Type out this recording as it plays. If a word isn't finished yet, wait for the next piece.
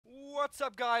What's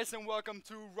up, guys, and welcome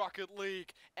to Rocket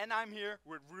League. And I'm here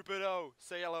with Rhubert.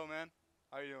 Say hello, man.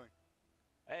 How are you doing?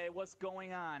 Hey, what's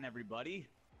going on, everybody?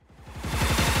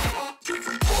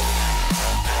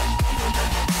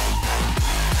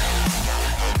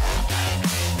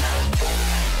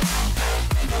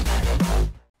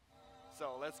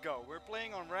 So let's go. We're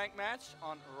playing on ranked match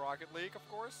on Rocket League, of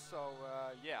course. So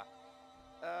yeah.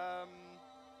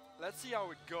 Let's see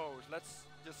how it goes. Let's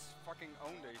just fucking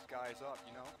own these guys up,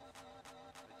 you know?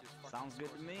 Sounds good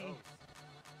to me.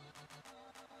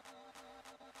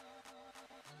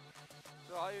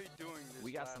 So how are you doing this?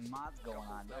 We got some mods going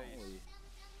on, don't we?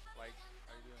 Like,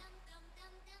 how you doing?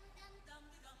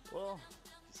 Well,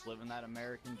 just living that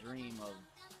American dream of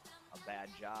a bad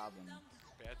job and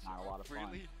not a lot of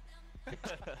fun. Really?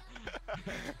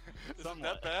 Isn't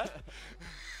that bad?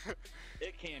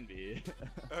 It can be.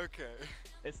 Okay.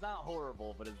 It's not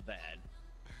horrible, but it's bad.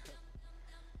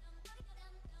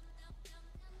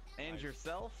 And nice.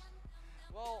 Yourself?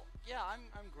 Well, yeah,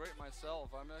 I'm great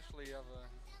myself. I'm actually have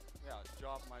a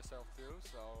job myself too,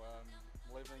 so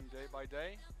living day by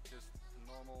day, just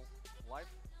normal life.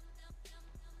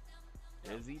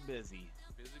 Yeah. Busy. Busy.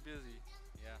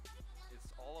 Yeah,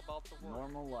 it's all about the work.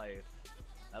 Normal life.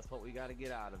 That's what we got to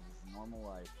get out of is normal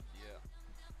life.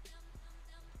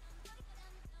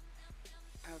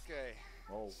 Yeah. Okay.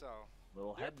 Whoa. So.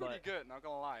 Little you're headbutt. pretty good, not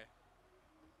gonna lie.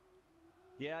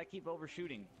 Yeah, I keep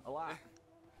overshooting a lot.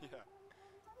 Yeah.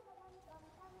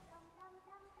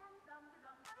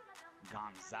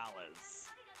 Gonzalez,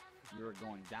 you're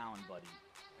going down, buddy.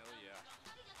 Hell yeah.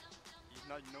 He's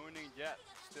not knowing it yet.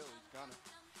 Still, he's gonna.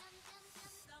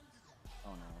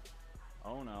 Oh no.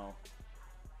 Oh no.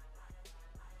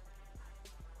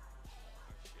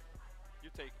 Oh shit.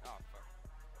 You take. Oh fuck.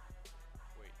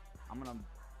 Wait. I'm gonna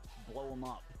blow him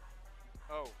up.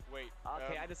 Oh wait.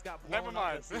 Okay, I just got blown never up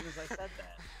mind. as soon as I said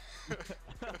that.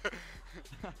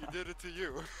 You did it to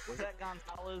you. Was that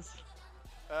Gonzalez?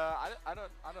 I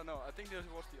don't know. I think this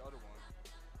was the other one.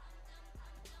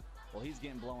 Well, he's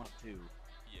getting blown up too.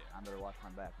 Yeah. I better watch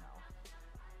my back now.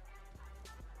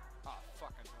 Ah,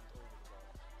 fuck! I jumped over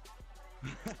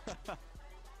the ball.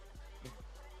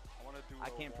 I want to do. I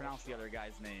can't pronounce the other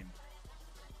guy's name.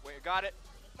 Wait, I got it.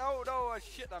 No,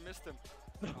 shit! I missed him.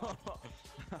 Oh.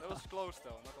 That was close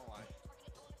though. Not gonna lie.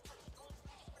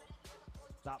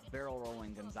 Stop barrel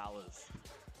rolling, Gonzalez.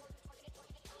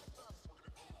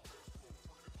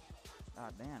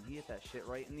 God damn, he hit that shit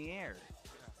right in the air.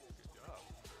 Yeah, good job.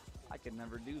 I could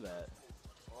never do that.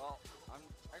 Well, I'm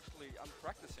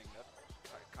practicing that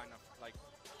kind of like.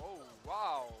 Oh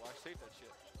wow! I saved that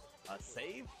shit. A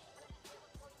save?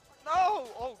 No!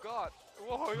 Oh god!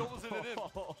 Whoa! You almost hit it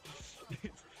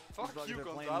in. Fuck you,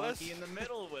 playing Gonzalez. monkey in the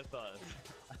middle with us.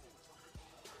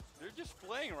 They're just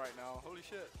playing right now. Holy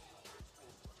shit.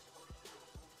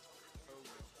 Oh no.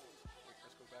 Wait,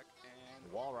 let's go back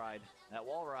and. Wall ride. That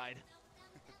wall ride.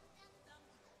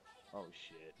 Oh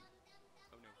shit.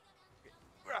 Oh no.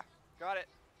 Okay. Got it.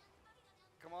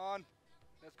 Come on.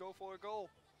 Let's go for a goal.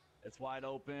 It's wide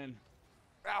open.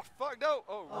 Ah, fuck no!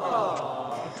 Oh,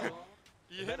 wow.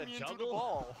 You hit me into the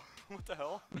ball. What the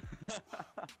hell?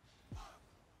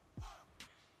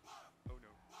 Oh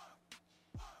no.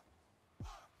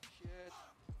 Shit.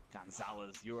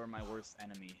 Gonzalez, you are my worst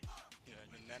enemy. Yeah,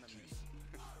 an enemy.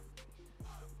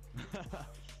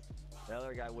 The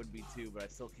other guy would be too, but I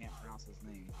still can't pronounce his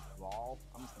name. Raul?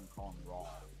 I'm just gonna call him Raul.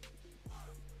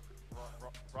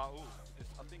 Raul.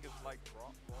 I think it's like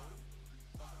Raul.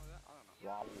 Something like that? I don't know.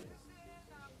 Raul.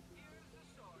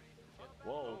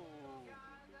 Whoa. Oh.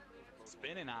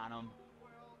 Spinning on him.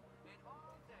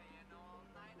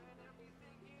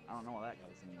 I don't know what that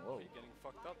guy's doing. Whoa. You're getting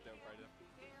fucked up there, Brandon.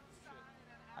 Shit.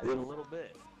 I did a little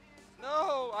bit.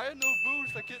 No! I had no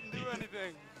boost. I couldn't do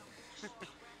anything.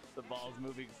 The ball's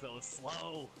moving so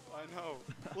slow. I know.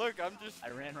 Look, I'm just. I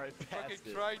ran right past fucking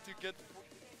it. tried to get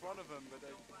in front of him, but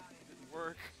it didn't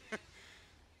work.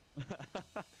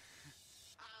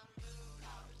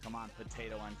 Come on,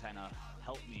 potato antenna.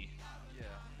 Help me.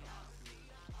 Yeah.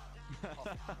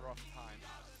 Rough time.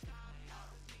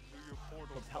 Do your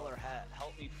portal Propeller stuff. hat.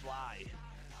 Help me fly.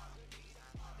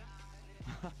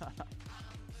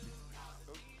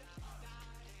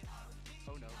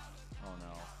 Oh no. Oh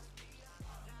no.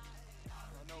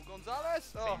 Oh no, Gonzalez!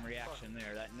 Same reaction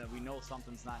there. That we know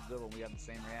something's not good when we have the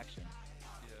same reaction.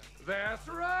 Yeah. That's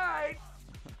right.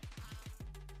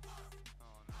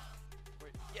 Oh no.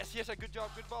 Wait. Yes, good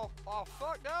job, good ball. Oh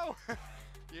fuck no!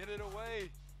 You hit it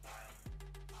away.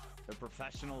 They're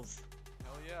professionals.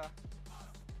 Hell yeah.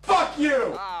 Fuck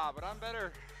you! Ah, but I'm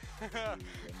better. Ooh,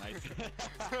 nice.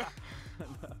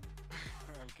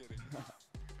 I'm kidding.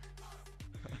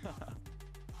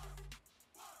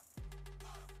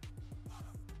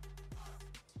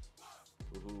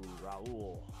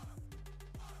 Raul.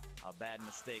 A bad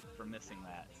mistake for missing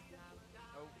that.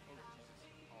 Oh, Jesus.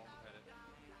 Oh, edit.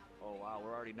 Oh wow,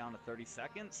 we're already down to 30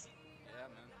 seconds? Yeah,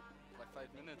 man. It's like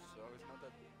 5 minutes, so it's not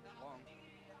that long.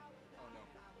 Oh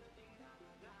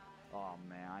no. Oh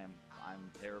man,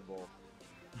 I'm terrible.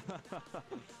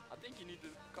 I think you need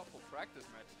a couple practice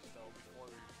matches though before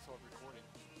we start recording.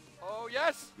 Oh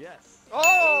yes! Yes.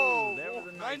 Oh! There was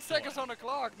a 9 nice seconds one. on the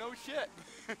clock, no shit.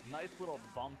 Nice little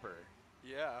bumper.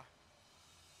 Yeah.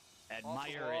 Admire Off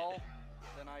the wall, it.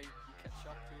 then I catch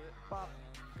up to it Pop.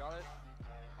 and got it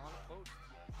on the post.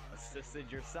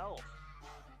 Assisted yourself.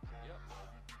 Yep.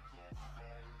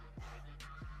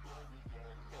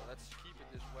 Okay, let's keep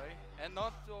it this way and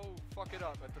not fuck it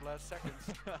up at the last seconds.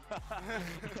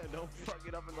 Don't fuck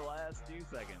it up in the last few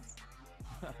seconds.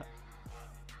 Oh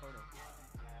no.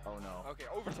 Oh no. Okay,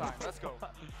 overtime, let's go.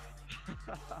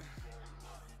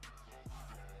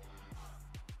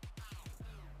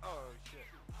 Oh shit.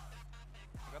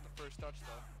 I got the first touch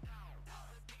though.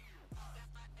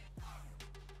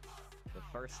 The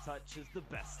first touch is the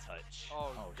best touch.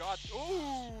 Oh god. Shit.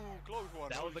 Ooh, close one.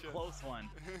 That Oh, was a shit. close one.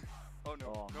 Oh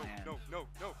no, Oh, no, man. no, no,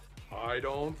 no. I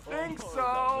don't think Oh, that so.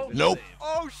 was a good Nope. save.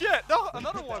 Oh shit, no,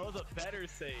 another one. That was a better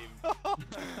save.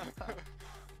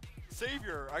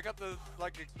 Savior, I got the,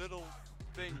 like a little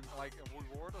thing, like a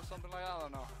reward or something like that, I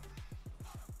don't know.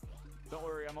 Don't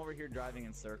worry, I'm over here driving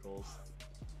in circles.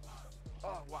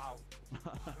 Oh, wow.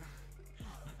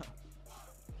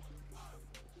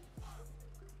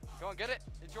 Go on, get it,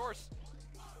 it's yours.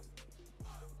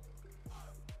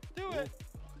 Do it.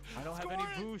 I don't Score have any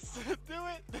it. boost. Do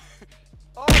it.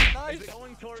 Oh, nice. Is it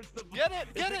going towards the Get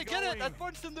it, get Is it, get it. going? I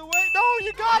punched him the way. No,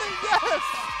 you got it, yes.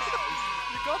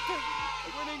 You got the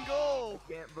winning goal.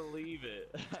 I can't believe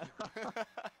it.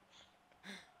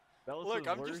 That was Look,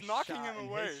 the I'm worst just knocking shot him in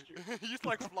away. history. He's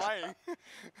like flying.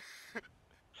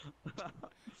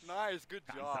 Nice, good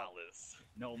job. Gonzalez.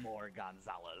 No more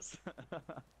Gonzalez.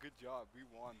 Good job, we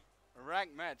won. A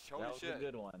ranked match, holy That was shit. a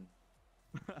good one.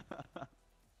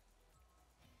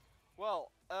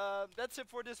 Well, that's it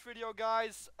for this video,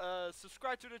 guys.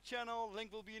 Subscribe to the channel,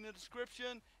 link will be in the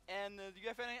description. And do you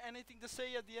have anything to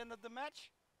say at the end of the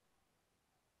match?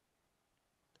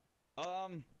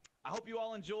 I hope you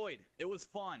all enjoyed. It was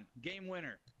fun. Game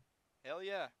winner. Hell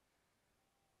yeah.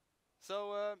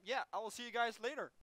 So, yeah, I will see you guys later.